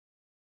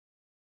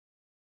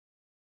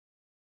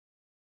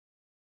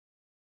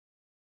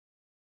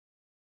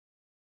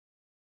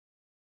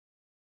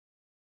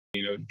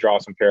draw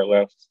some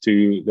parallels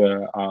to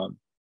the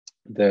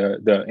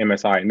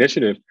MSI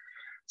initiative.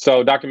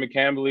 So Dr.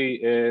 McCambly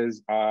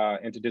is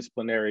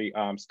interdisciplinary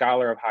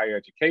scholar of higher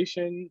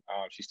education.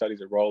 She studies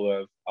the role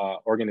of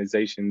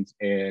organizations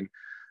in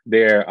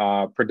their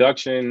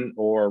production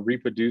or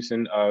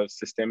reproducing of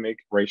systemic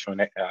racial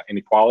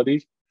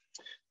inequalities.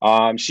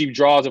 She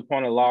draws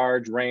upon a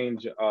large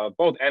range of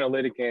both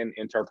analytic and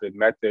interpretive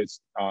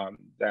methods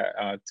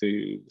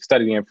to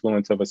study the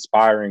influence of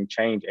aspiring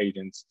change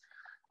agents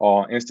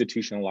or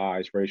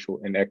institutionalized racial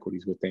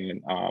inequities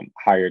within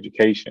higher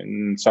education.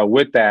 And so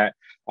with that,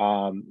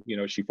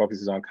 she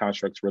focuses on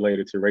constructs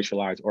related to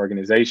racialized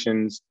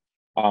organizations,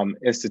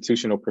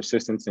 institutional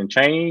persistence and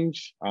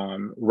change,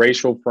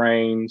 racial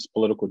frames,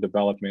 political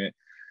development,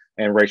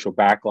 and racial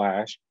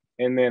backlash.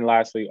 And then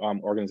lastly,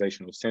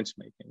 organizational sense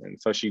making.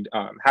 And so she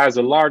has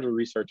a larger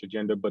research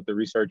agenda, but the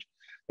research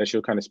that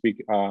she'll kind of speak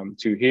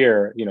to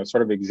here,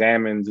 sort of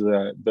examines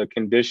the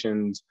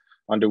conditions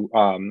under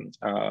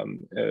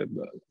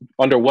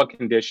what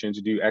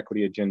conditions do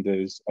equity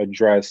agendas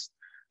address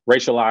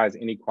racialized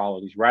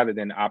inequalities rather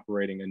than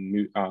operating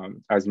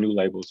as new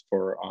labels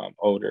for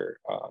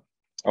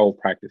old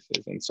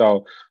practices. And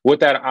so with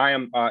that, I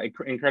am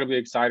incredibly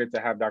excited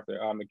to have Dr.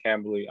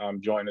 McCambly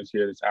join us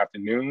here this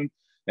afternoon.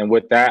 And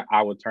with that,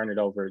 I will turn it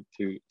over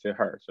to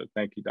her. So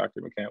thank you,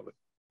 Dr. McCambly.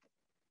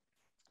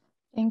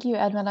 Thank you,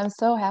 Edmund. I'm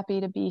so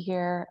happy to be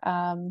here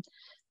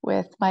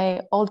with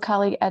my old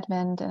colleague,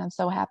 Edmund, and I'm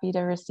so happy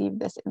to receive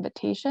this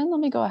invitation. Let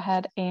me go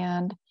ahead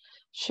and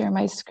share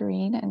my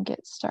screen and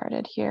get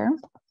started here.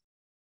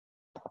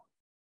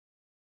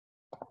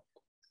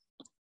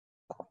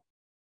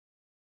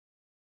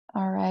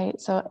 All right,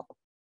 so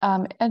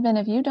Edmund,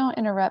 if you don't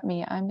interrupt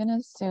me, I'm gonna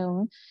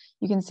assume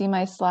you can see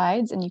my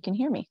slides and you can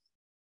hear me.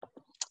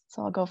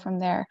 So I'll go from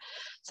there.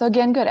 So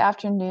again, good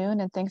afternoon,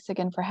 and thanks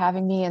again for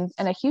having me. And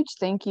a huge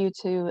thank you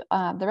to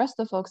the rest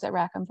of the folks at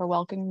Rackham for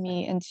welcoming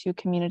me into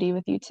community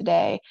with you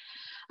today.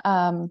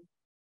 I'm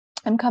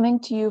coming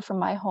to you from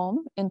my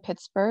home in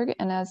Pittsburgh,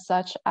 and as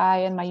such, I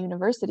and my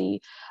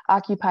university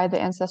occupy the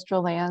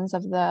ancestral lands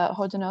of the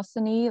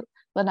Haudenosaunee,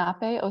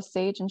 Lenape,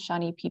 Osage, and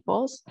Shawnee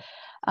peoples.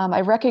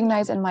 I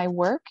recognize in my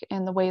work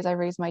and the ways I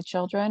raise my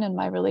children and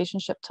my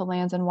relationship to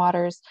lands and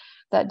waters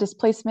that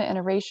displacement and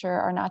erasure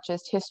are not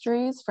just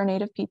histories for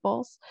Native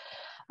peoples,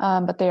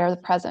 but they are the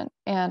present.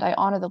 And I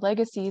honor the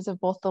legacies of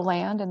both the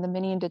land and the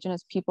many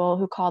Indigenous people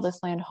who call this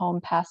land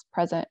home, past,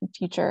 present, and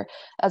future,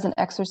 as an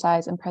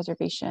exercise in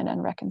preservation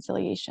and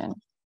reconciliation.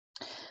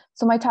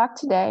 So my talk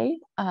today,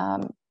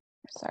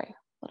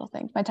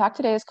 My talk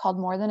today is called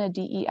More Than a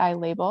DEI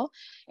Label,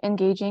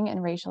 Engaging in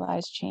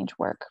Racialized Change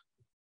Work.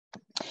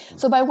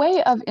 So by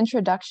way of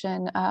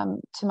introduction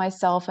to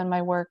myself and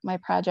my work, my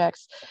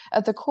projects,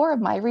 at the core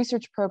of my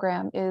research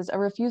program is a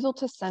refusal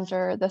to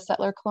center the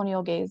settler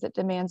colonial gaze that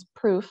demands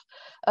proof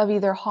of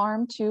either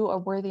harm to or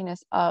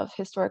worthiness of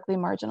historically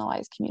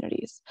marginalized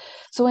communities.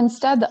 So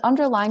instead, the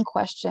underlying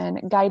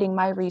question guiding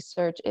my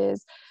research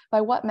is,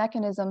 by what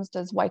mechanisms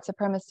does white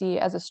supremacy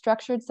as a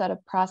structured set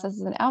of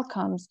processes and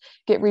outcomes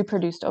get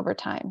reproduced over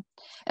time?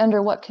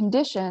 Under what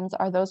conditions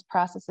are those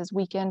processes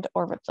weakened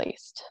or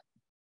replaced?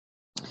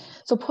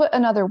 So put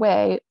another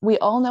way, we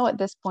all know at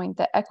this point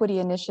that equity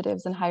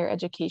initiatives in higher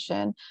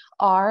education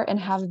are and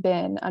have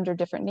been, under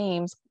different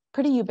names,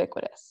 pretty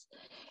ubiquitous.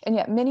 And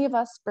yet many of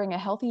us bring a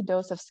healthy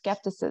dose of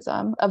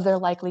skepticism of their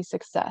likely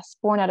success,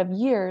 born out of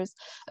years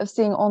of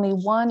seeing only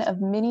one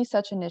of many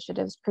such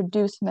initiatives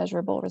produce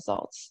measurable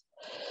results.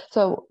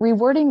 So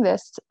rewording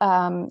this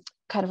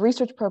kind of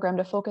research program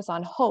to focus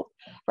on hope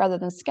rather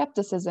than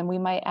skepticism, we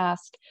might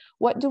ask,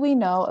 what do we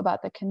know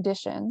about the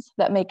conditions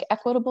that make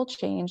equitable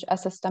change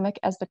as systemic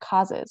as the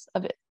causes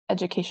of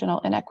educational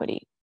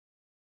inequity?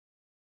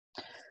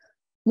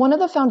 One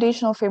of the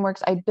foundational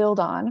frameworks I build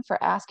on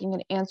for asking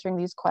and answering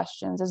these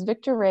questions is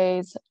Victor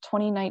Ray's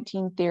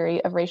 2019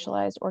 theory of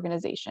racialized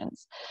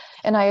organizations.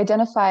 And I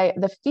identify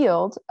the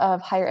field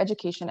of higher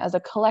education as a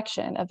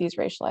collection of these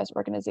racialized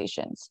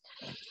organizations.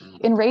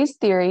 In Ray's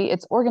theory,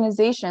 it's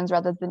organizations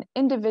rather than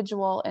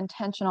individual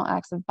intentional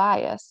acts of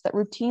bias that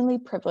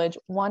routinely privilege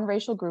one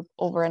racial group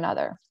over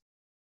another.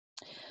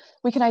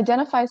 We can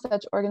identify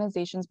such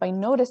organizations by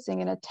noticing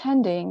and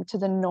attending to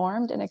the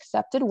normed and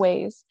accepted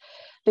ways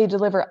they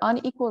deliver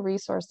unequal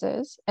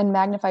resources and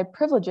magnify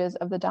privileges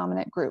of the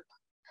dominant group.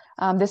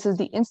 This is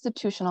the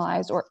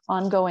institutionalized or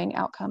ongoing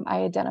outcome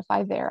I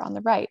identify there on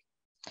the right.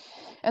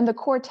 And the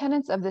core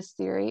tenets of this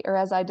theory, or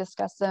as I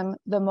discuss them,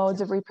 the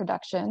modes of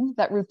reproduction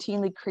that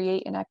routinely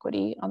create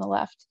inequity on the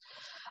left,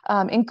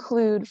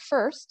 include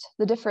first,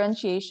 the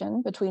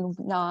differentiation between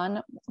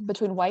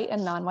white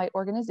and non-white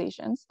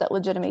organizations that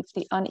legitimates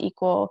the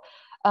unequal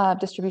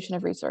distribution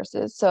of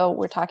resources. So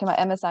we're talking about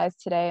MSIs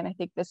today, and I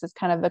think this is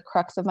kind of the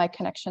crux of my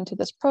connection to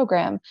this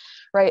program,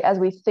 right? As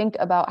we think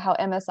about how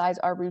MSIs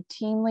are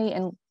routinely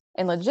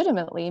and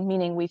legitimately,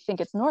 meaning we think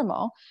it's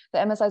normal, the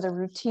MSIs are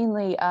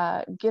routinely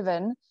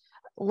given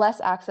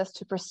less access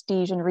to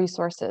prestige and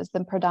resources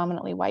than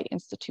predominantly white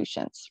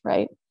institutions,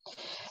 right?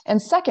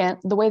 And second,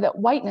 the way that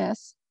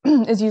whiteness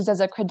is used as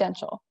a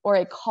credential or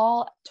a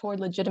call toward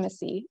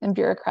legitimacy in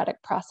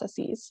bureaucratic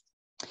processes.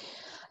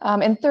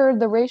 And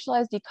third, the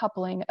racialized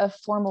decoupling of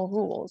formal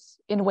rules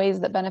in ways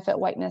that benefit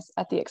whiteness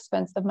at the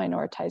expense of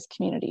minoritized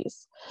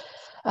communities.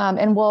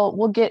 And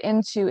we'll get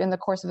into, in the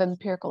course of an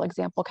empirical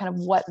example, kind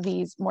of what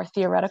these more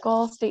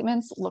theoretical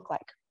statements look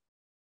like.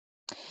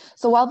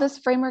 So while this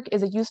framework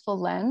is a useful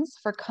lens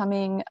for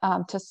coming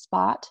to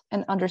spot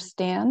and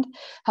understand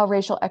how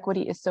racial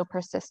equity is so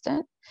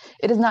persistent,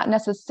 it is not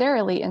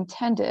necessarily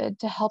intended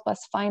to help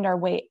us find our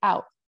way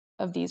out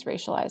of these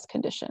racialized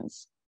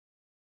conditions.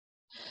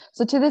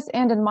 So to this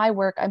end, in my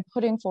work, I'm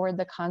putting forward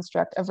the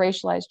construct of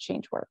racialized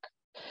change work.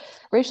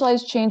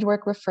 Racialized change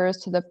work refers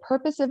to the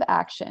purposive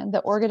action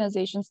that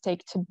organizations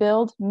take to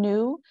build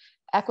new,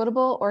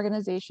 equitable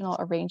organizational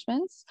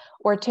arrangements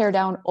or tear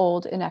down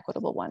old,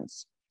 inequitable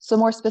ones. So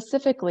more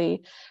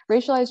specifically,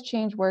 racialized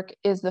change work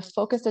is the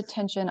focused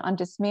attention on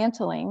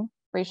dismantling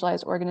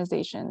racialized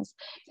organizations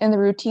and the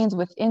routines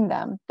within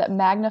them that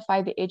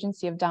magnify the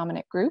agency of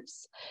dominant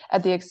groups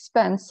at the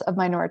expense of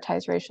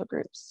minoritized racial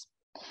groups.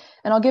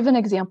 And I'll give an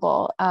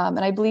example, and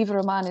I believe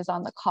Roman is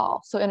on the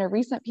call. So in a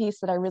recent piece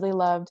that I really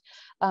loved,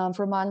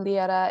 Roman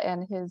Liera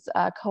and his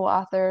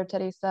co-author,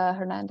 Teresa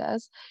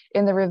Hernandez,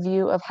 in the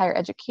review of higher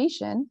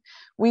education,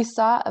 we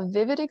saw a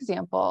vivid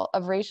example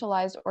of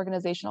racialized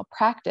organizational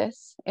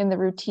practice in the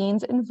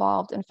routines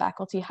involved in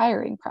faculty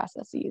hiring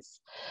processes.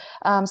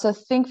 So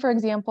think, for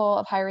example,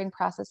 of hiring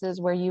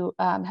processes where you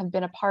have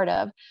been a part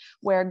of,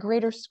 where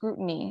greater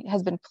scrutiny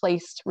has been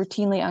placed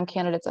routinely on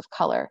candidates of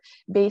color,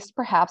 based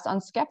perhaps on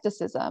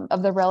skepticism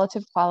of the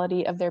relative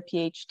quality of their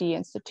PhD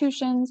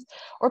institutions,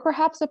 or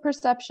perhaps a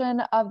perception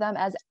of them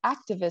as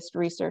activist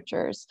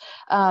researchers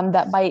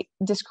that might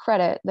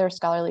discredit their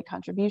scholarly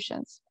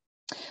contributions.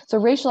 So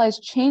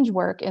racialized change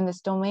work in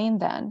this domain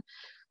then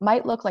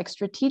might look like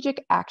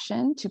strategic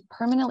action to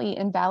permanently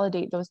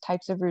invalidate those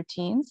types of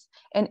routines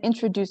and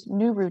introduce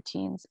new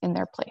routines in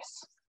their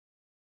place.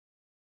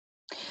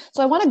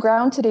 So I want to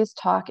ground today's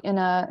talk in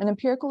an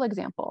empirical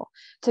example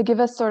to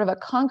give us sort of a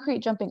concrete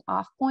jumping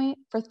off point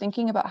for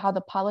thinking about how the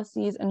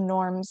policies and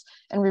norms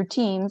and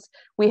routines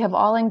we have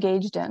all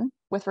engaged in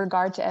with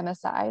regard to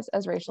MSIs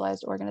as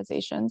racialized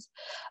organizations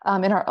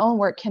in our own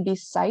work can be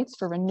sites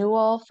for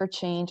renewal, for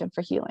change, and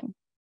for healing.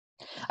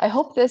 I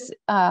hope this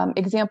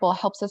example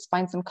helps us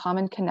find some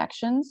common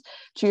connections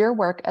to your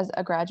work as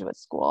a graduate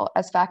school,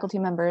 as faculty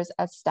members,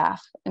 as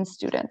staff, and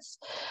students,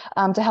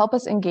 to help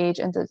us engage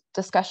in the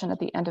discussion at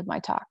the end of my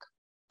talk.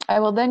 I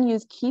will then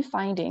use key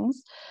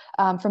findings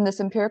from this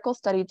empirical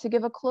study to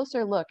give a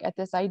closer look at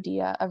this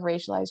idea of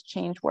racialized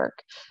change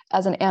work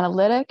as an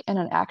analytic and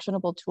an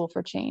actionable tool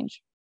for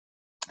change,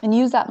 and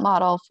use that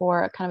model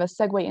for kind of a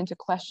segue into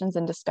questions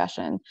and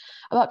discussion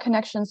about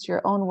connections to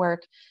your own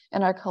work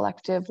and our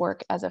collective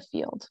work as a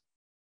field.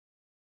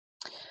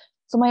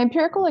 So my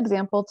empirical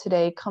example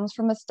today comes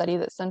from a study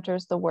that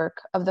centers the work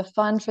of the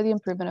Fund for the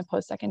Improvement of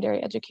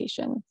Post-Secondary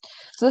Education.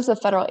 So this is a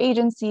federal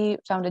agency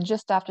founded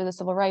just after the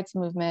Civil Rights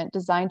Movement,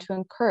 designed to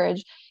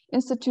encourage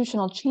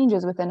institutional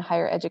changes within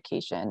higher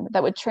education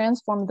that would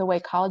transform the way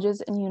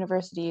colleges and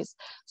universities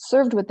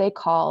served what they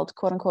called,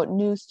 quote unquote,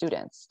 new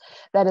students,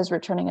 that is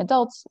returning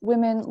adults,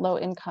 women, low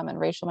income, and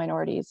racial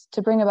minorities,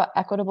 to bring about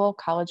equitable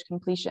college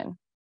completion.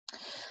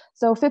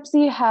 So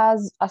FIPSE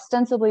has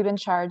ostensibly been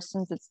charged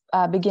since its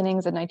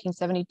beginnings in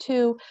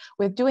 1972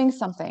 with doing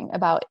something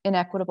about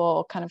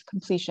inequitable kind of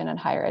completion in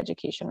higher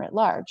education writ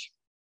large.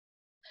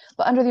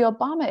 But under the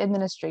Obama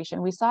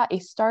administration, we saw a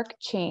stark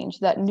change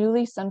that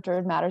newly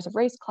centered matters of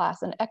race,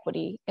 class, and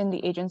equity in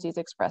the agency's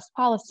expressed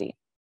policy.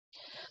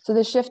 So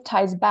the shift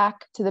ties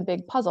back to the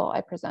big puzzle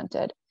I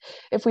presented.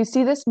 If we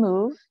see this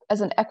move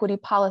as an equity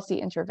policy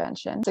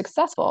intervention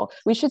successful,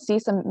 we should see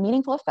some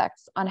meaningful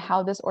effects on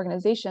how this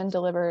organization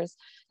delivers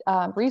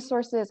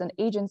resources and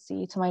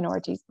agency to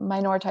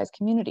minoritized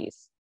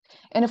communities.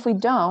 And if we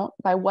don't,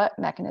 by what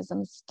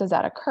mechanisms does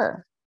that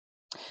occur?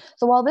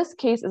 So while this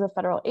case is a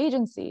federal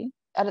agency,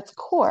 at its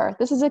core,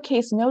 this is a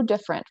case no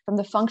different from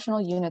the functional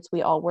units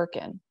we all work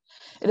in.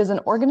 It is an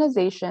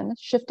organization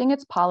shifting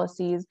its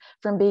policies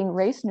from being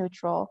race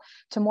neutral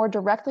to more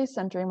directly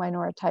centering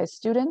minoritized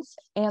students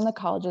and the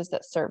colleges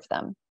that serve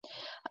them.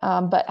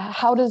 But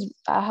how does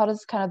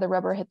kind of the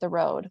rubber hit the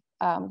road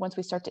once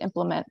we start to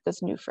implement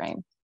this new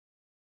frame?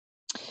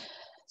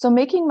 So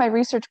making my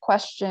research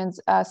questions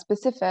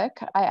specific,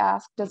 I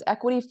asked, does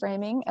equity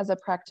framing as a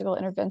practical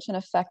intervention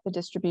affect the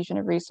distribution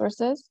of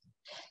resources?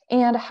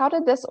 And how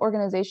did this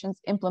organization's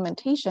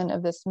implementation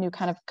of this new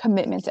kind of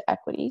commitment to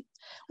equity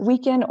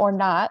weaken or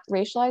not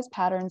racialized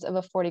patterns of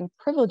affording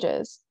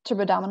privileges to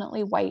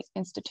predominantly white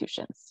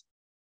institutions?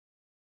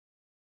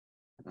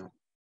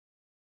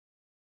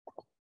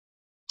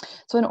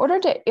 So in order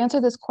to answer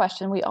this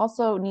question, we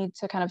also need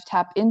to kind of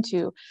tap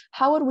into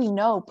how would we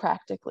know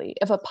practically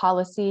if a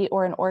policy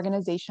or an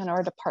organization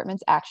or a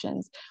department's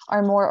actions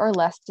are more or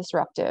less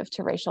disruptive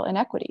to racial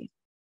inequity.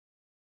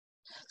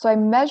 So I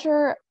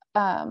measure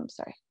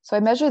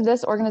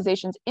this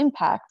organization's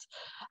impact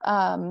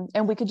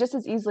And we could just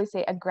as easily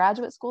say a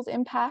graduate school's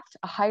impact,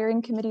 a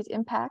hiring committee's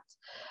impact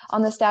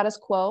on the status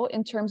quo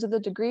in terms of the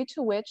degree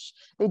to which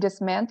they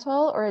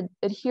dismantle or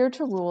adhere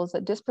to rules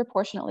that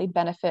disproportionately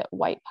benefit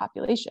white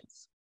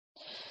populations.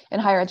 In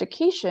higher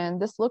education,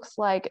 this looks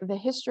like the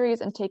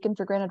histories and taken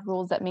for granted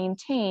rules that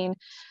maintain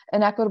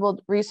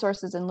inequitable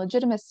resources and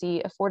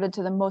legitimacy afforded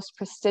to the most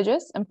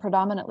prestigious and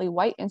predominantly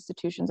white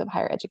institutions of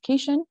higher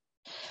education,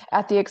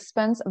 at the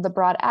expense of the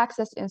broad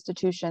access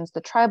institutions,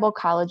 the tribal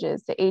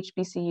colleges, the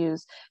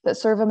HBCUs that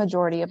serve a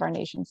majority of our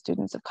nation's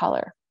students of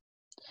color.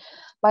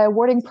 By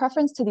awarding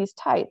preference to these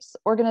types,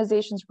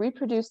 organizations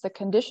reproduce the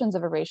conditions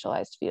of a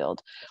racialized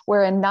field,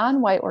 wherein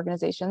non-white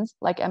organizations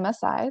like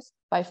MSIs,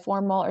 by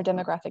formal or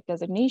demographic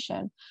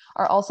designation,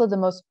 are also the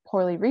most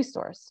poorly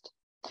resourced.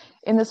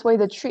 In this way,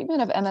 the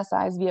treatment of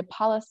MSIs via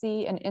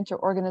policy and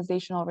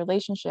interorganizational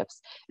relationships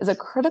is a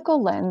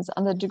critical lens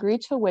on the degree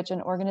to which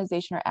an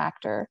organization or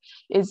actor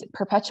is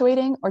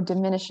perpetuating or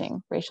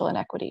diminishing racial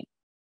inequity.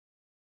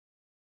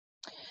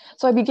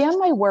 So I began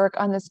my work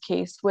on this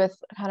case with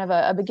kind of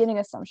a beginning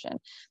assumption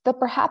that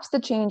perhaps the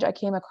change I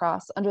came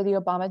across under the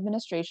Obama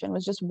administration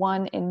was just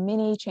one in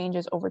many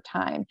changes over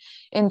time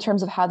in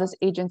terms of how this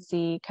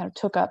agency kind of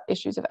took up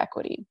issues of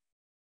equity.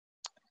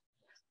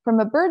 From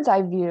a bird's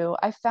eye view,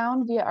 I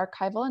found via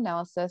archival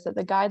analysis that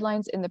the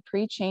guidelines in the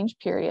pre-change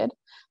period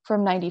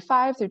from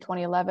 95 through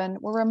 2011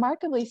 were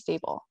remarkably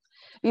stable.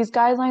 These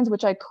guidelines,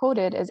 which I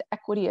coded as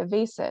equity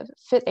evasive,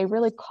 fit a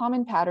really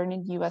common pattern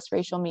in US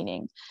racial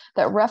meaning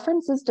that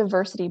references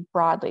diversity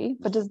broadly,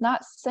 but does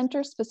not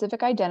center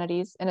specific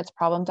identities in its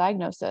problem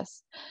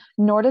diagnosis,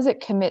 nor does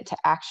it commit to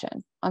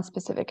action on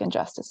specific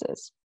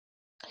injustices.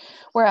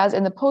 Whereas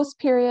in the post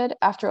period,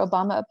 after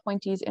Obama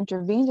appointees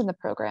intervened in the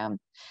program,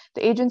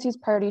 the agency's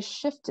priorities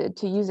shifted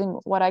to using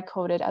what I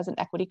coded as an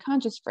equity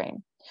conscious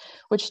frame,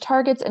 which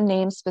targets and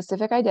names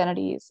specific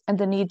identities and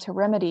the need to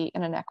remedy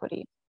an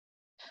inequity.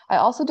 I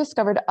also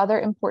discovered other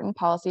important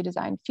policy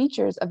design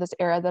features of this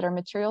era that are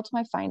material to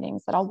my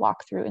findings that I'll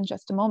walk through in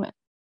just a moment.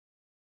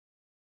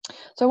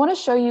 So I want to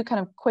show you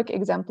kind of quick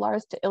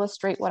exemplars to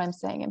illustrate what I'm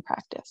saying in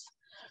practice,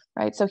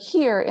 right? So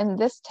here in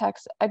this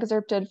text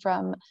excerpted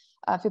from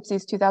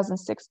FIPSI's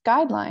 2006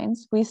 guidelines,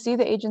 we see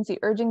the agency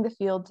urging the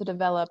field to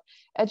develop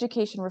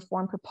education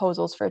reform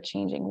proposals for a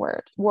changing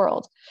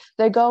world.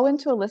 They go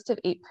into a list of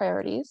 8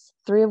 priorities,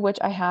 3 of which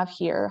I have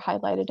here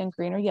highlighted in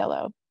green or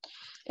yellow,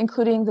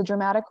 including the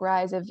dramatic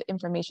rise of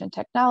information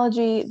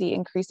technology, the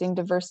increasing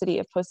diversity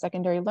of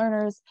post-secondary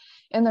learners,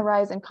 and the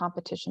rise in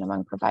competition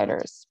among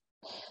providers.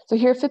 So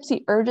here,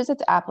 FIPSI urges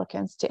its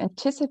applicants to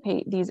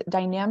anticipate these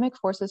dynamic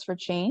forces for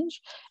change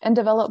and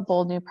develop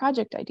bold new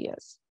project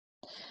ideas.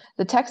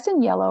 The text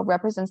in yellow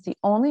represents the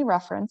only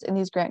reference in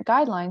these grant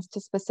guidelines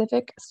to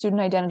specific student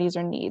identities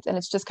or needs, and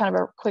it's just kind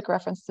of a quick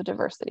reference to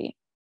diversity.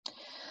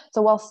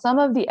 So while some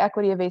of the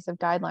equity evasive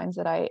guidelines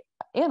that I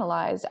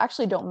analyzed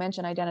actually don't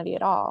mention identity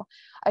at all,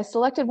 I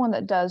selected one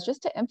that does,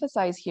 just to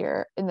emphasize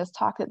here in this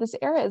talk that this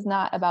era is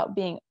not about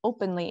being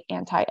openly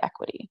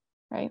anti-equity,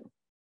 right?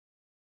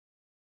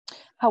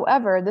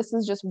 However, this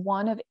is just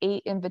one of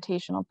 8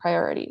 invitational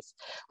priorities,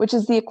 which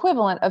is the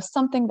equivalent of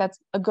something that's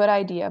a good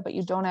idea, but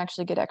you don't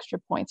actually get extra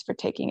points for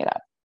taking it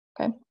up,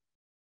 okay?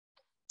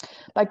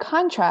 By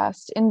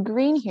contrast, in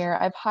green here,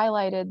 I've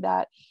highlighted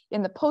that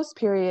in the post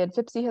period,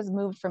 FIPSI has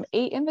moved from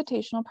 8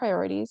 invitational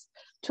priorities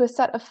to a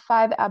set of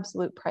 5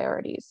 absolute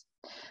priorities.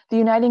 The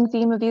uniting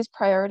theme of these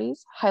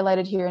priorities,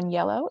 highlighted here in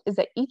yellow, is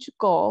that each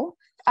goal,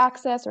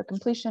 access or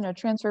completion or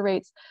transfer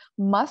rates,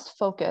 must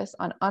focus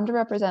on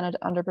underrepresented,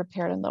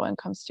 underprepared, and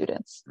low-income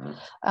students.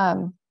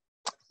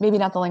 Maybe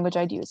not the language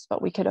I'd use,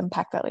 but we could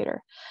unpack that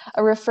later.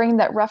 A refrain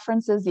that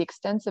references the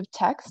extensive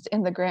text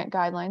in the grant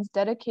guidelines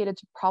dedicated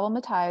to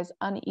problematizing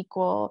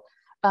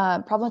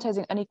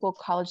unequal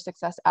college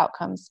success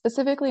outcomes,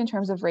 specifically in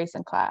terms of race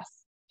and class.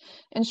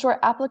 In short,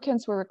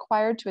 applicants were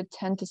required to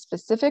attend to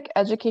specific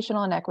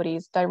educational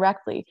inequities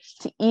directly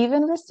to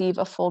even receive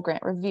a full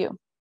grant review.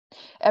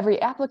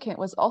 Every applicant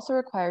was also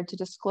required to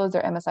disclose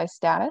their MSI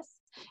status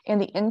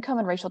and the income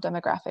and racial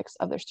demographics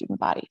of their student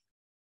body.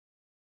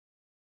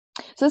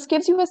 So this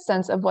gives you a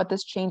sense of what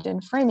this change in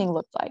framing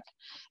looked like.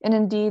 And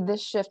indeed,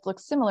 this shift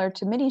looks similar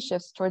to many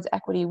shifts towards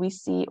equity we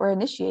see or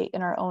initiate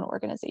in our own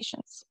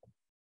organizations.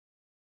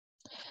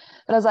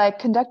 But as I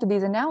conducted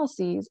these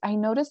analyses, I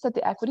noticed that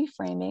the equity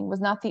framing was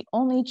not the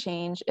only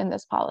change in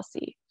this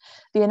policy.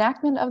 The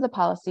enactment of the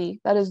policy,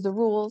 that is the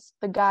rules,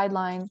 the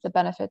guidelines, the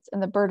benefits,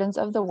 and the burdens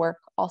of the work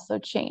also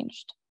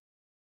changed.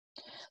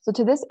 So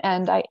to this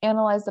end, I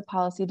analyzed the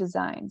policy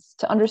designs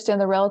to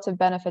understand the relative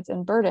benefits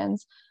and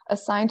burdens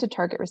assigned to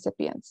target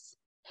recipients.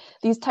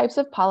 These types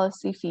of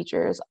policy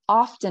features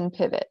often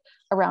pivot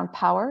around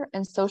power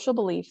and social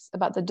beliefs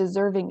about the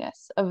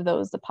deservingness of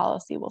those the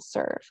policy will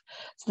serve.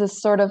 So this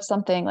is sort of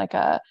something like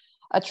a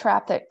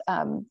trap that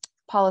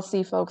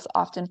policy folks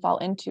often fall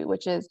into,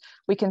 which is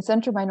we can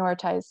center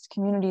minoritized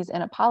communities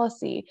in a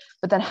policy,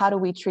 but then how do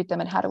we treat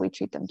them and how do we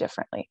treat them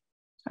differently,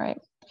 all right?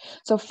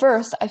 So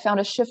first, I found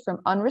a shift from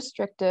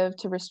unrestrictive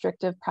to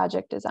restrictive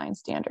project design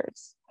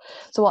standards.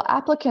 So while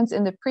applicants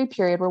in the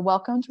pre-period were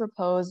welcome to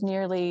propose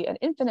nearly an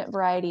infinite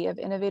variety of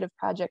innovative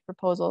project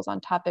proposals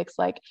on topics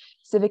like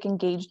civic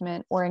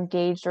engagement or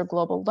engaged or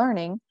global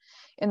learning,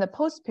 in the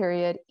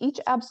post-period, each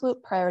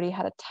absolute priority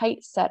had a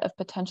tight set of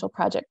potential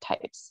project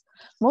types,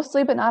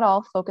 mostly but not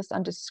all focused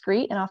on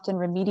discrete and often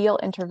remedial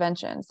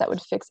interventions that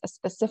would fix a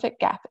specific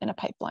gap in a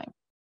pipeline.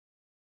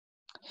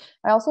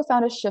 I also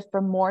found a shift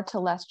from more to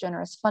less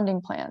generous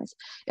funding plans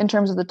in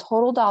terms of the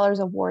total dollars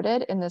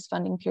awarded in this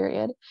funding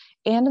period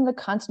and in the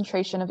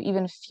concentration of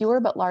even fewer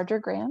but larger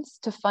grants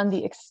to fund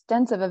the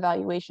extensive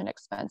evaluation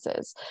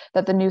expenses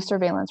that the new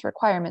surveillance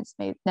requirements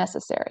made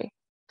necessary.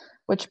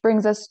 Which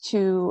brings us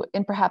to,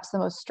 in perhaps the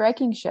most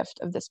striking shift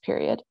of this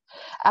period,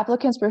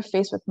 applicants were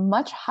faced with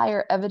much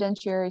higher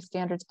evidentiary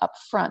standards up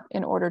front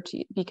in order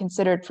to be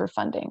considered for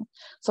funding.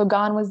 So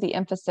gone was the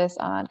emphasis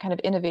on kind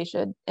of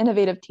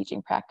innovative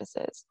teaching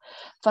practices.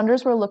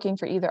 Funders were looking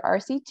for either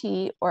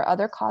RCT or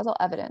other causal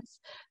evidence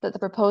that the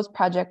proposed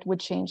project would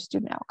change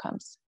student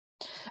outcomes,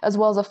 as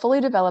well as a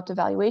fully developed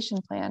evaluation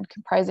plan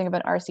comprising of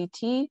an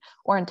RCT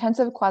or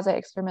intensive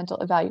quasi-experimental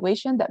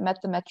evaluation that met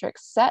the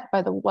metrics set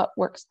by the What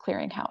Works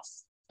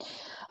Clearinghouse.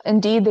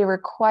 Indeed, they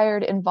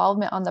required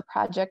involvement on the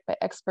project by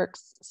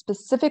experts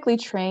specifically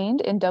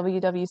trained in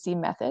WWC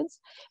methods,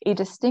 a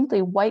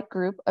distinctly white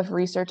group of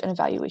research and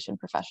evaluation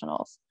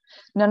professionals.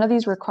 None of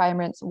these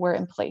requirements were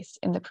in place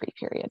in the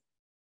pre-period.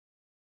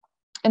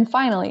 And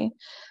finally,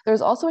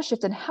 there's also a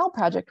shift in how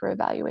projects were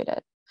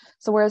evaluated.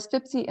 So whereas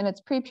FIPSE in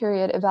its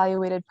pre-period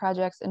evaluated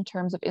projects in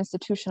terms of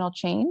institutional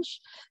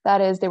change,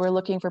 that is, they were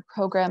looking for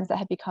programs that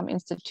had become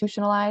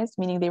institutionalized,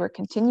 meaning they were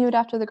continued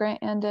after the grant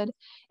ended,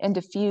 and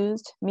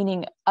diffused,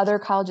 meaning other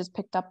colleges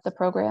picked up the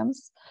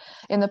programs.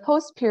 In the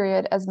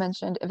post-period, as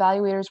mentioned,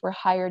 evaluators were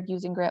hired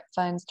using grant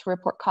funds to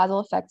report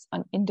causal effects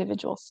on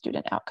individual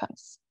student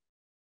outcomes.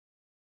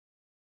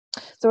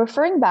 So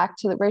referring back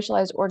to the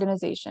racialized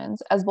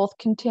organizations as both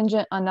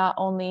contingent on not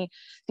only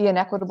the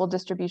inequitable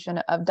distribution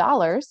of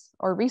dollars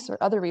or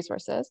other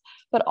resources,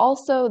 but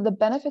also the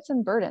benefits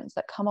and burdens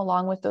that come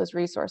along with those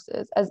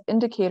resources as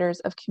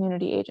indicators of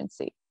community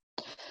agency.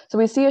 So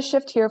we see a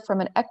shift here from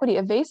an equity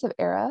evasive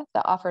era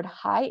that offered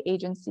high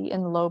agency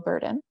and low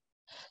burden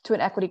to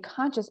an equity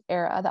conscious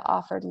era that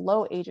offered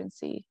low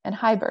agency and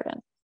high burden.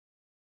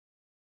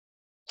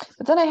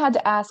 But then I had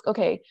to ask,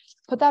 okay,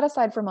 put that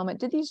aside for a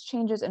moment. Did these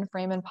changes in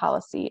frame and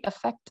policy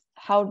affect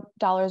how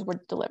dollars were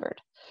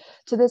delivered?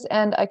 To this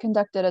end, I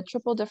conducted a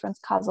triple difference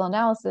causal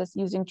analysis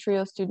using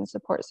TRIO student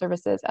support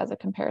services as a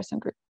comparison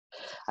group.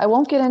 I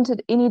won't get into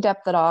any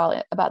depth at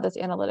all about this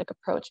analytic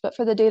approach, but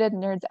for the data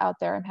nerds out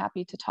there, I'm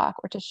happy to talk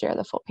or to share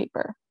the full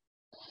paper.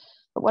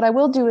 But what I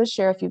will do is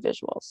share a few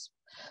visuals.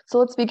 So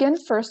let's begin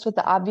first with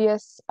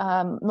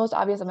the most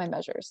obvious of my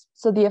measures.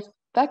 So the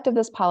effect of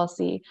this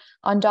policy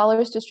on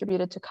dollars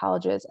distributed to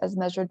colleges as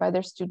measured by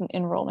their student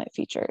enrollment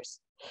features.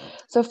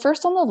 So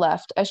first on the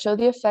left, I show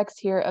the effects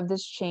here of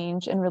this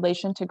change in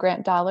relation to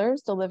grant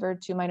dollars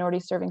delivered to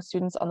minority serving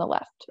students on the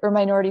left, or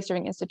minority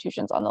serving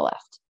institutions on the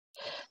left.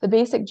 The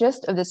basic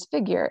gist of this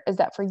figure is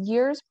that for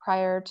years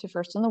prior to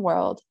First in the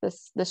World,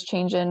 this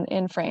change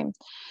in frame,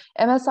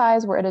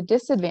 MSIs were at a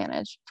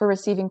disadvantage for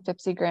receiving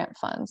FIPSE grant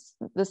funds.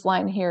 This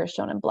line here is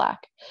shown in black,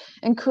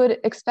 and could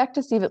expect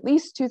to receive at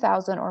least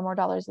 $2,000 or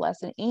more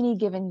less in any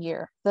given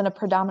year than a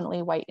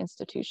predominantly white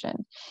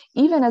institution,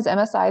 even as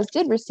MSIs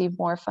did receive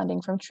more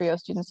funding from TRIO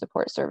student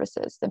support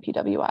services than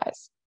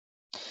PWIs.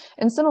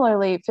 And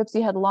similarly,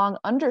 FIPSE had long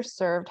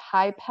underserved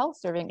high Pell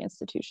serving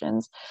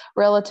institutions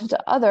relative to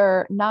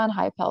other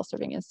non-high Pell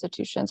serving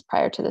institutions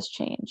prior to this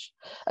change,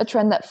 a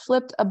trend that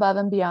flipped above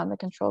and beyond the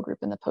control group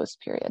in the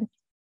post period.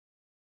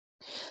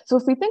 So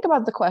if we think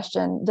about the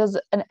question, does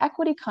an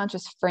equity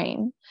conscious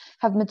frame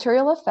have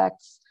material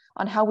effects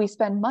on how we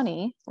spend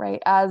money,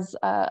 right, as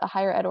a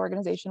higher ed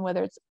organization,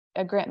 whether it's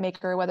a grant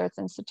maker, whether it's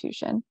an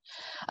institution?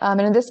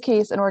 And in this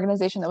case, an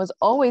organization that was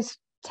always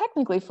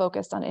technically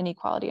focused on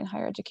inequality in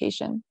higher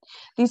education.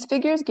 These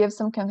figures give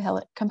some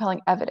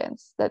compelling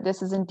evidence that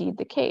this is indeed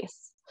the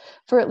case.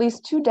 For at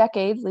least 2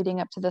 decades leading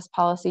up to this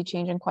policy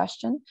change in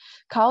question,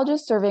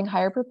 colleges serving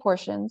higher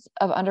proportions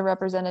of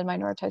underrepresented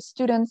minoritized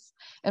students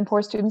and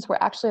poor students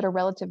were actually at a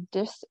relative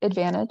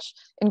disadvantage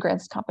in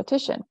grants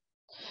competition.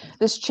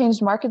 This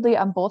changed markedly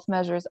on both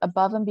measures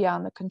above and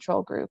beyond the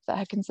control group that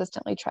had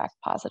consistently tracked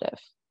positive.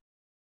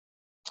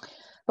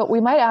 But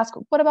we might ask,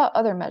 what about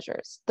other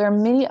measures? There are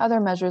many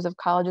other measures of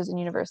colleges and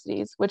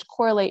universities which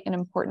correlate in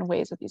important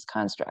ways with these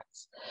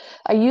constructs.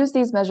 I use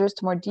these measures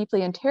to more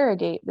deeply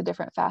interrogate the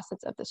different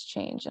facets of this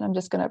change, and I'm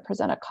just going to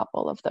present a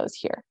couple of those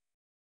here.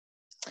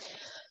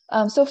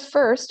 So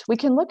first, we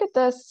can look at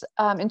this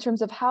in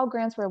terms of how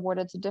grants were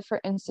awarded to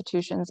different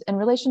institutions in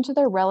relation to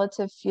their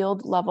relative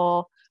field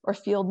level or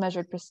field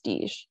measured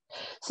prestige.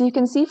 So you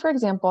can see, for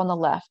example, on the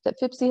left, that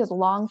FIPSE has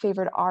long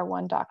favored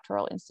R1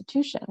 doctoral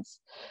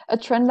institutions, a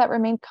trend that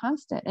remained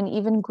constant and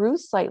even grew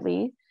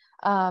slightly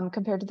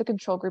compared to the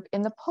control group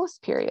in the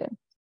post period.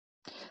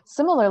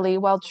 Similarly,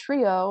 while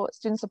TRIO,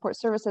 Student Support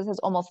Services, has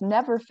almost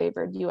never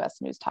favored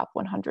US News Top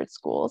 100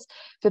 schools,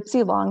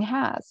 FIPSE long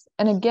has,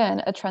 and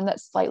again, a trend that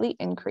slightly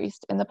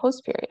increased in the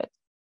post-period.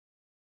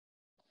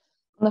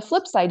 On the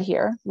flip side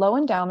here, low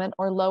endowment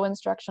or low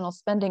instructional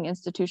spending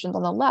institutions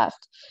on the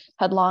left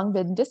had long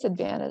been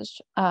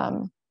disadvantaged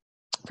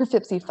for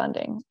FIPSE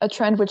funding, a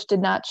trend which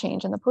did not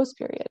change in the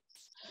post-period.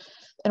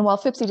 And while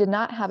FIPSE did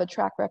not have a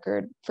track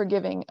record for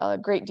giving a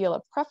great deal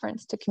of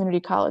preference to community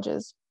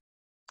colleges,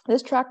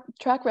 this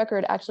track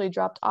record actually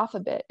dropped off a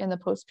bit in the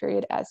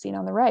post-period as seen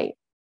on the right.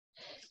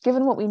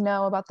 Given what we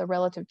know about the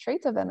relative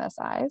traits of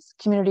MSIs,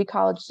 community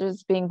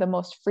colleges being the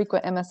most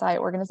frequent MSI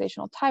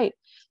organizational type,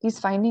 these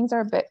findings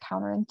are a bit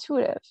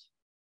counterintuitive.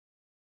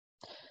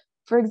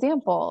 For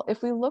example,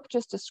 if we look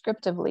just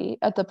descriptively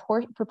at the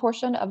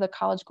proportion of the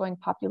college-going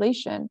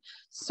population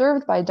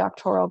served by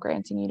doctoral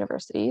granting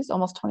universities,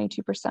 almost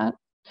 22%,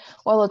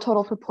 while the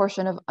total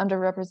proportion of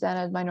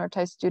underrepresented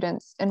minoritized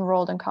students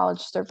enrolled in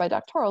college served by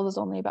doctoral is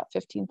only about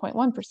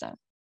 15.1%.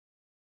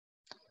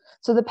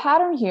 So the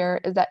pattern here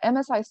is that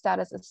MSI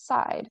status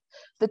aside,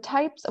 the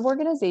types of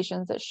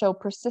organizations that show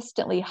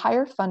persistently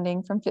higher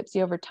funding from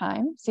FIPSE over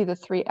time, see the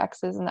 3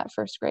 X's in that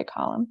first gray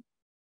column,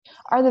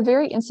 are the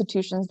very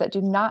institutions that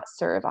do not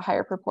serve a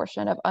higher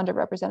proportion of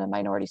underrepresented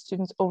minority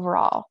students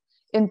overall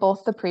in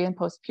both the pre and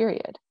post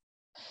period.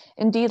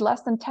 Indeed,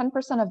 less than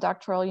 10% of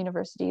doctoral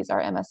universities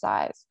are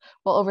MSIs,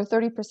 while over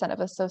 30% of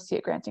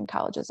associate granting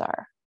colleges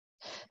are.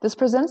 This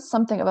presents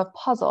something of a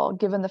puzzle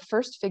given the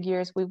first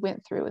figures we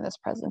went through in this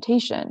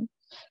presentation.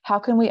 How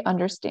can we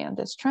understand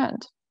this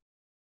trend?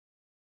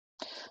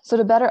 So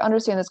to better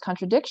understand this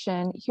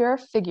contradiction, here are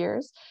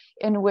figures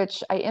in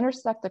which I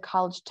intersect the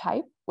college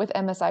type with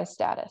MSI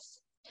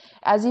status.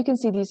 As you can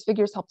see, these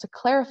figures help to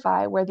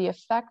clarify where the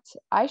effect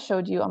I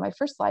showed you on my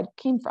first slide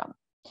came from,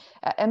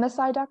 at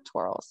MSI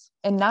doctorals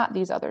and not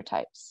these other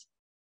types.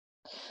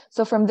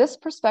 So from this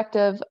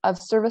perspective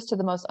of service to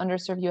the most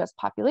underserved US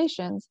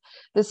populations,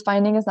 this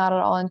finding is not at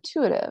all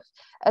intuitive,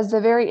 as the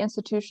very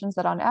institutions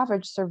that on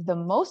average serve the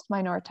most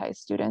minoritized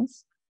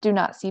students do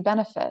not see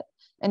benefit,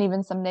 and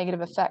even some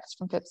negative effects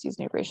from FIPSE's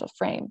new racial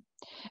frame.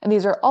 And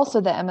these are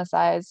also the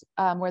MSIs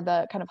where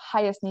the kind of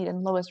highest need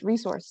and lowest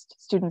resourced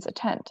students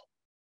attend.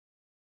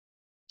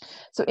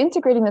 So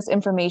integrating this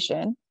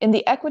information, in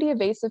the equity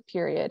evasive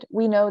period,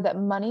 we know that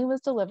money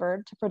was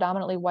delivered to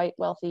predominantly white,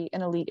 wealthy,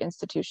 and elite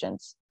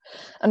institutions.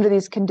 Under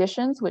these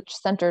conditions, which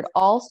centered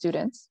all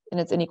students in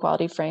its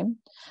inequality frame,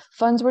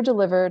 funds were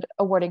delivered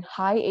awarding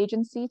high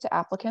agency to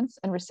applicants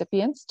and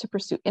recipients to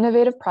pursue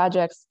innovative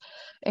projects,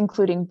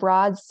 including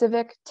broad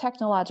civic,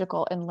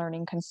 technological, and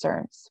learning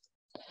concerns.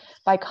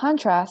 By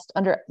contrast,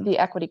 under the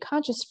equity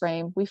conscious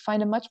frame, we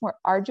find a much more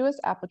arduous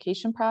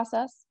application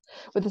process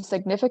with a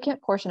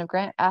significant portion of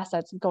grant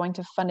assets going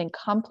to funding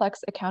complex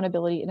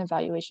accountability and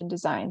evaluation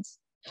designs,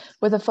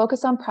 with a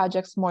focus on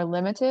projects more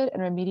limited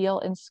and remedial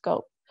in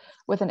scope,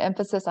 with an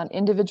emphasis on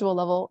individual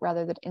level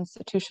rather than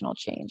institutional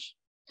change.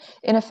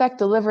 In effect,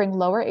 delivering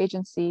lower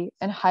agency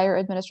and higher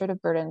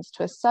administrative burdens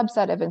to a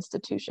subset of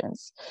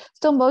institutions,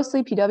 still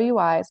mostly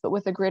PWIs, but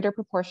with a greater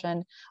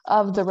proportion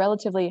of the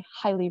relatively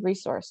highly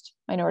resourced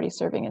minority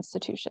serving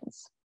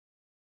institutions.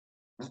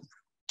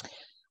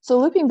 So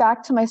looping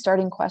back to my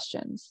starting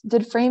questions,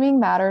 did framing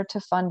matter to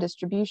fund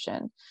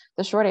distribution?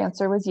 The short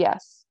answer was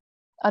yes.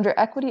 Under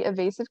equity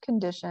evasive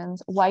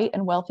conditions, white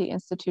and wealthy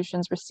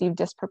institutions receive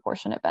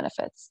disproportionate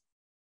benefits.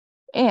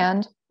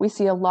 And we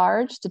see a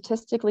large,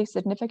 statistically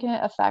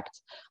significant effect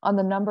on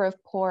the number of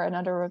poor and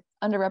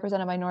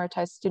underrepresented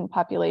minoritized student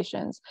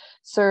populations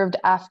served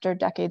after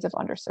decades of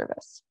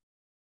underservice.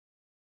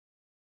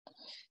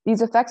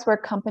 These effects were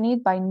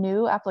accompanied by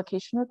new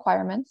application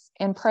requirements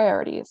and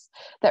priorities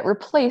that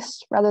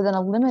replaced rather than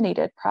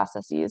eliminated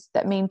processes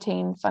that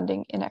maintain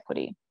funding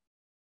inequity.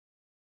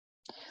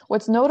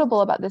 What's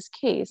notable about this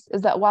case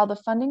is that while the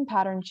funding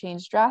pattern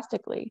changed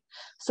drastically,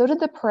 so did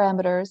the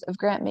parameters of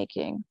grant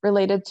making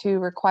related to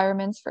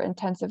requirements for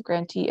intensive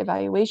grantee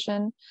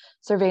evaluation,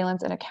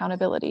 surveillance, and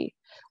accountability,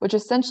 which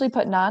essentially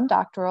put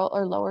non-doctoral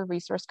or lower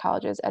resource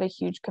colleges at a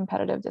huge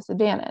competitive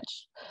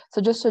disadvantage.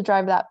 So just to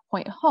drive that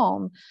point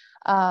home,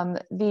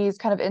 these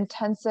kind of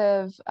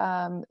intensive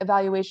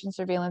evaluation,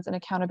 surveillance, and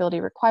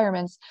accountability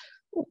requirements,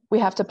 we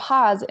have to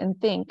pause and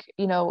think,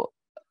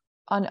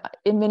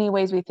 in many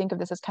ways, we think of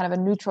this as kind of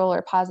a neutral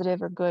or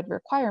positive or good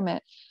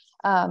requirement,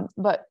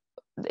 but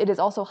it is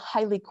also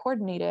highly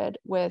coordinated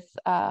with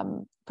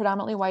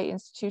predominantly white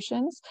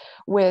institutions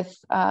with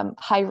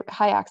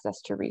high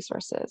access to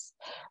resources,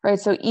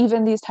 right? So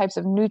even these types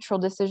of neutral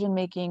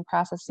decision-making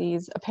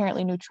processes,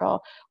 apparently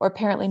neutral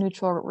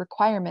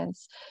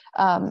requirements,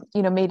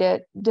 made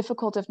it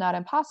difficult, if not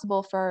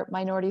impossible, for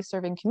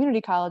minority-serving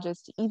community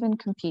colleges to even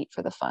compete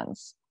for the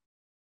funds.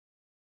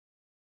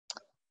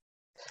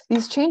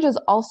 These changes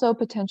also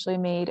potentially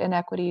made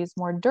inequities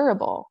more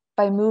durable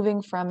by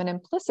moving from an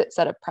implicit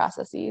set of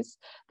processes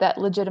that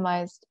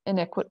legitimized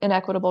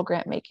inequitable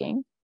grant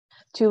making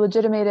to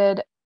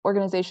legitimated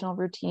organizational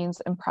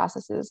routines and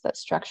processes that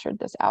structured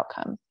this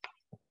outcome.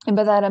 And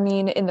by that, I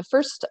mean, in the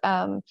first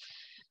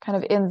kind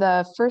of in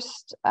the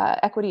first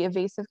equity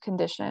evasive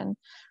condition,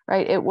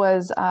 right? It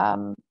was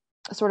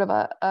sort of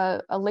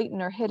a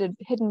latent or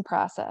hidden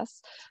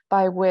process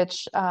by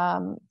which,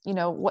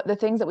 what the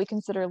things that we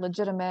consider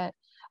legitimate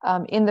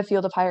in the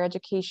field of higher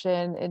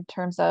education in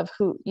terms of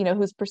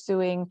who's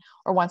pursuing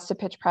or wants to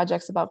pitch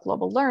projects about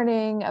global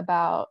learning,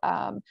 about,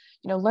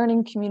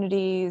 learning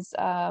communities,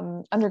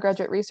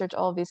 undergraduate research,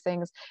 all of these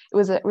things. It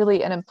was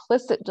really an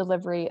implicit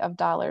delivery of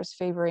dollars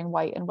favoring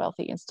white and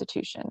wealthy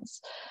institutions.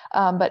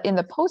 But in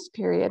the post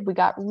period, we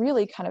got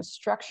really kind of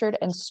structured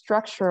and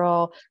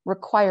structural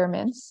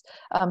requirements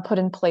put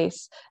in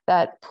place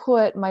that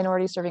put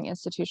minority serving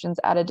institutions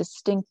at a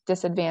distinct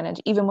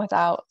disadvantage, even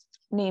without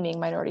naming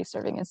minority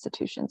serving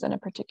institutions in a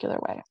particular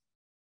way.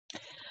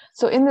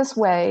 So in this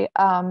way,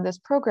 this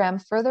program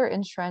further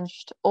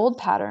entrenched old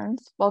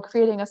patterns while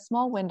creating a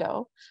small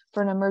window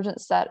for an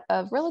emergent set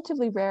of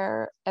relatively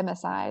rare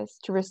MSIs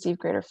to receive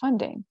greater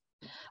funding.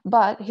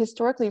 But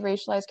historically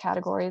racialized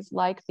categories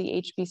like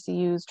the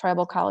HBCUs,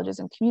 tribal colleges,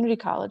 and community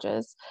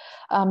colleges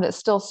that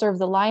still serve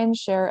the lion's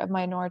share of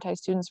minoritized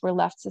students were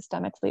left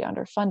systemically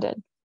underfunded.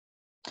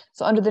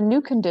 So under the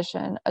new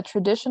condition, a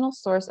traditional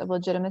source of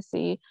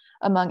legitimacy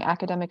among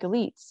academic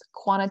elites,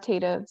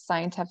 quantitative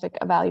scientific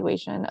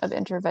evaluation of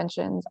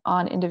interventions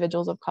on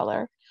individuals of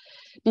color,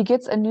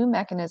 begets a new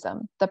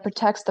mechanism that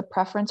protects the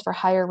preference for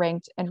higher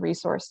ranked and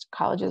resourced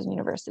colleges and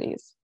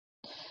universities.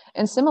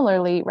 And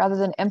similarly, rather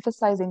than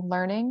emphasizing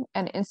learning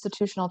and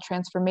institutional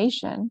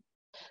transformation,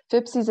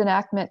 FIPSE's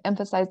enactment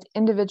emphasized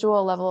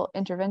individual level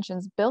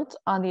interventions built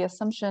on the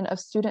assumption of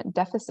student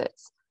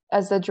deficits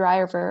as the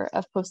driver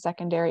of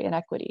post-secondary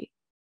inequity.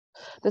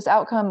 This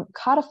outcome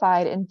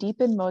codified and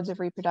deepened modes of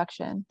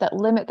reproduction that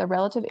limit the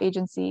relative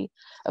agency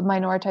of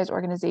minoritized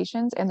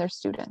organizations and their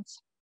students,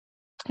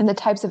 and the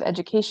types of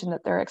education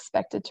that they're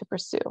expected to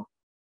pursue.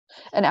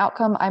 An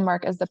outcome I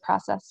mark as the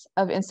process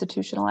of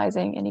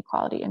institutionalizing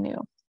inequality anew.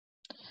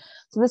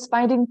 So this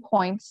finding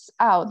points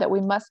out that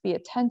we must be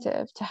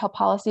attentive to how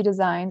policy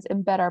designs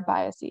embed our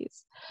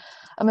biases.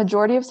 A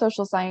majority of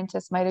social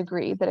scientists might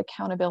agree that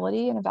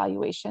accountability and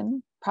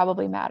evaluation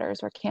probably matters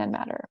or can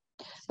matter.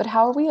 But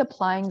how are we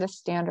applying this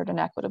standard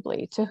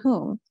inequitably? To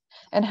whom?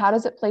 And how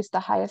does it place the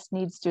highest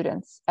need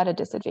students at a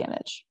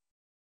disadvantage?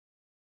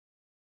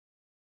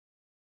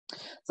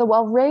 So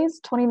while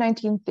Ray's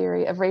 2019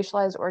 theory of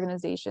racialized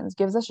organizations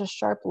gives us a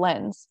sharp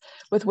lens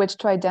with which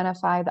to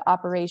identify the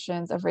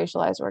operations of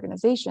racialized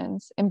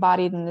organizations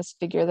embodied in this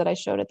figure that I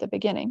showed at the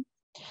beginning,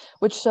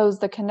 which shows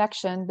the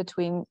connection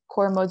between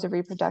core modes of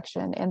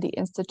reproduction and the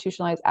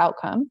institutionalized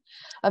outcome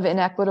of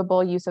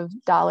inequitable use of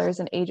dollars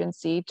and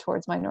agency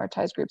towards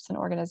minoritized groups and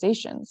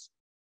organizations.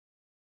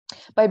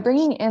 By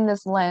bringing in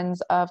this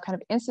lens of kind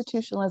of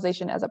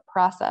institutionalization as a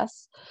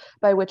process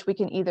by which we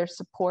can either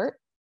support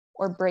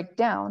or break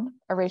down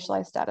a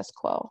racialized status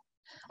quo,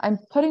 I'm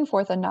putting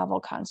forth a novel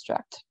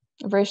construct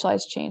of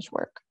racialized change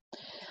work.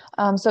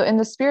 So in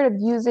the spirit of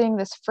using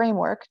this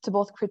framework to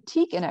both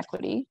critique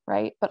inequity,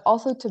 right, but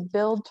also to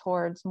build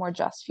towards more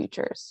just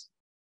futures.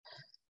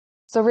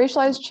 So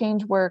racialized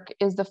change work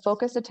is the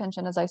focused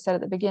attention, as I said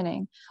at the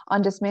beginning,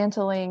 on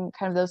dismantling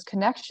kind of those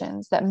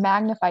connections that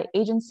magnify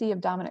agency of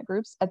dominant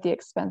groups at the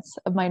expense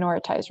of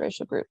minoritized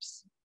racial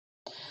groups.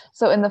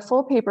 So in the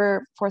full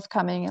paper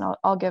forthcoming, and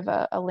I'll give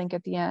a link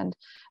at the end,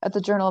 at the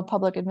Journal of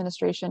Public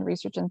Administration,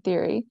 Research and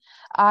Theory,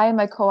 I and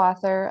my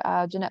co-author,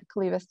 McCambly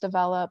Colyvas,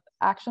 develop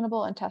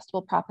actionable and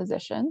testable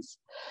propositions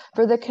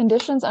for the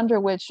conditions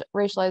under which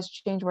racialized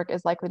change work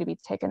is likely to be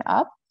taken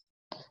up,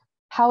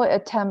 how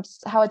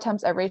attempts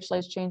at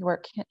racialized change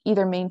work can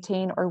either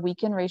maintain or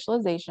weaken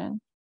racialization,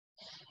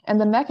 and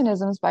the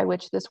mechanisms by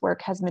which this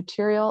work has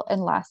material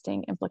and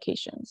lasting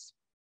implications.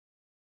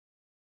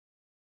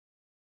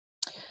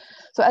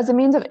 So as a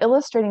means of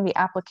illustrating the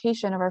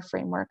application of our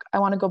framework, I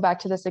want to go back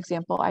to this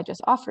example I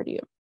just offered you.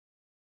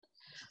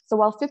 So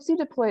while FIPSE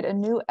deployed a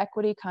new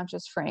equity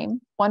conscious frame,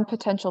 one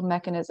potential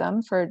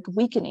mechanism for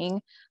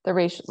weakening the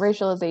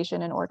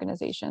racialization in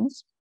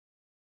organizations,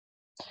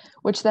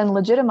 which then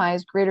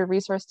legitimized greater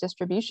resource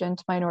distribution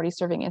to minority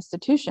serving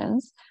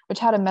institutions, which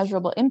had a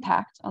measurable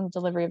impact on the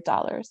delivery of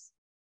dollars.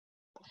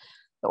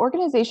 The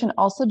organization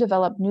also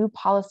developed new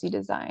policy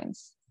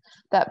designs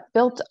that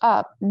built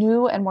up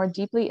new and more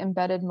deeply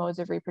embedded modes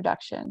of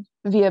reproduction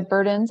via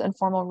burdens and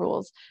formal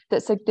rules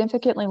that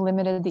significantly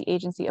limited the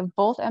agency of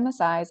both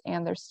MSIs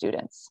and their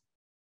students.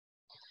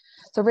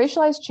 So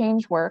racialized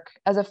change work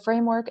as a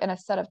framework and a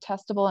set of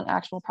testable and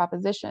actual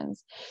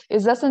propositions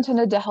is thus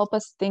intended to help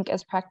us think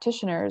as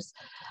practitioners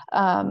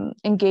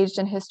engaged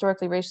in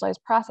historically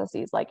racialized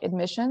processes like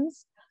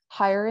admissions,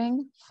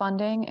 hiring,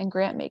 funding, and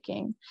grant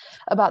making,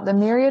 about the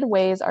myriad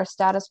ways our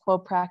status quo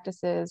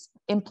practices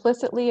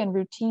implicitly and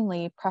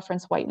routinely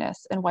preference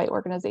whiteness and white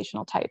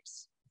organizational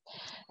types.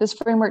 This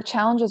framework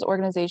challenges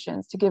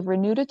organizations to give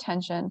renewed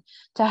attention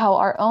to how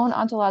our own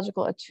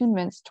ontological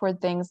attunements toward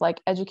things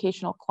like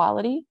educational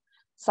quality,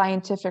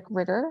 scientific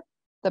rigor,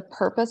 the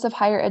purpose of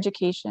higher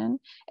education,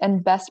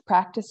 and best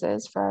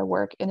practices for our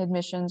work in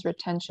admissions,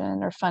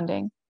 retention, or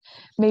funding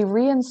may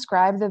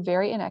reinscribe the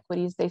very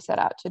inequities they set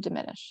out to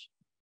diminish.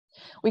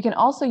 We can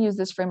also use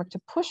this framework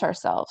to push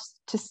ourselves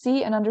to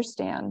see and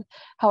understand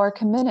how our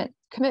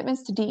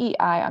commitments to DEI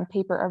on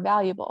paper are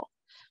valuable,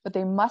 but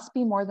they must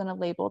be more than a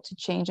label to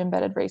change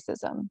embedded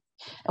racism.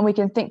 And we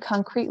can think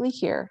concretely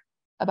here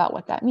about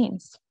what that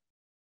means.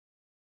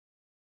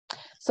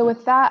 So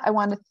with that, I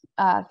want to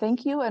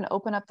thank you and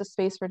open up the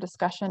space for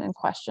discussion and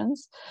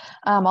questions.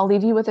 I'll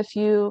leave you with a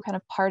few kind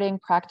of parting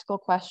practical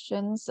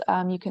questions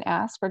you can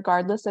ask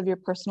regardless of your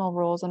personal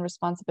roles and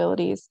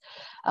responsibilities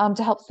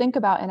to help think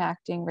about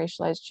enacting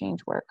racialized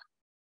change work.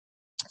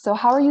 So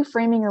how are you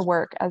framing your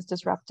work as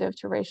disruptive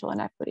to racial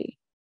inequity?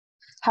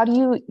 How do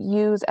you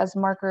use as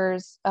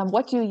markers,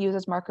 what do you use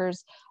as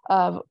markers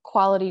of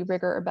quality,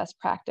 rigor, or best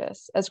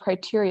practice as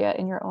criteria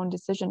in your own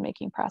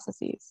decision-making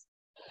processes?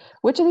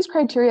 Which of these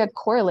criteria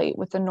correlate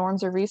with the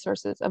norms or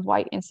resources of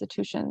white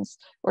institutions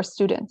or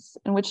students,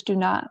 and which do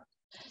not?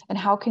 And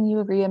how can you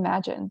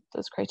reimagine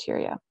those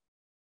criteria?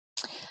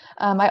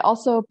 I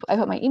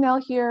put my email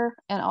here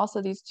and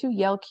also these two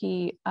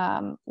Yelkey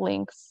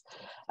links,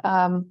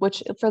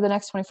 which for the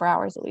next 24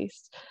 hours at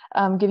least,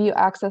 give you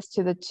access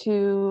to the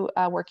two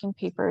working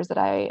papers that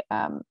I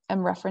am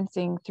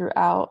referencing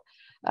throughout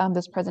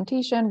this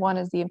presentation. One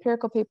is the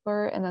empirical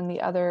paper, and then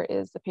the other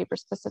is the paper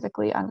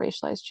specifically on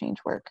racialized change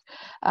work.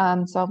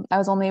 So I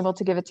was only able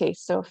to give a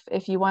taste. So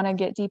if you want to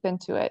get deep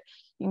into it,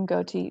 you can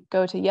go to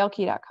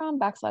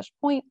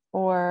yelkey.com/point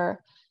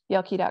or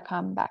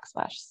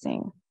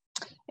yelkey.com/sing.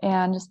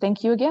 And just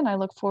thank you again. I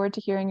look forward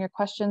to hearing your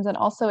questions and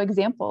also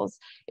examples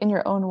in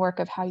your own work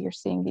of how you're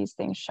seeing these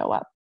things show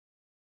up.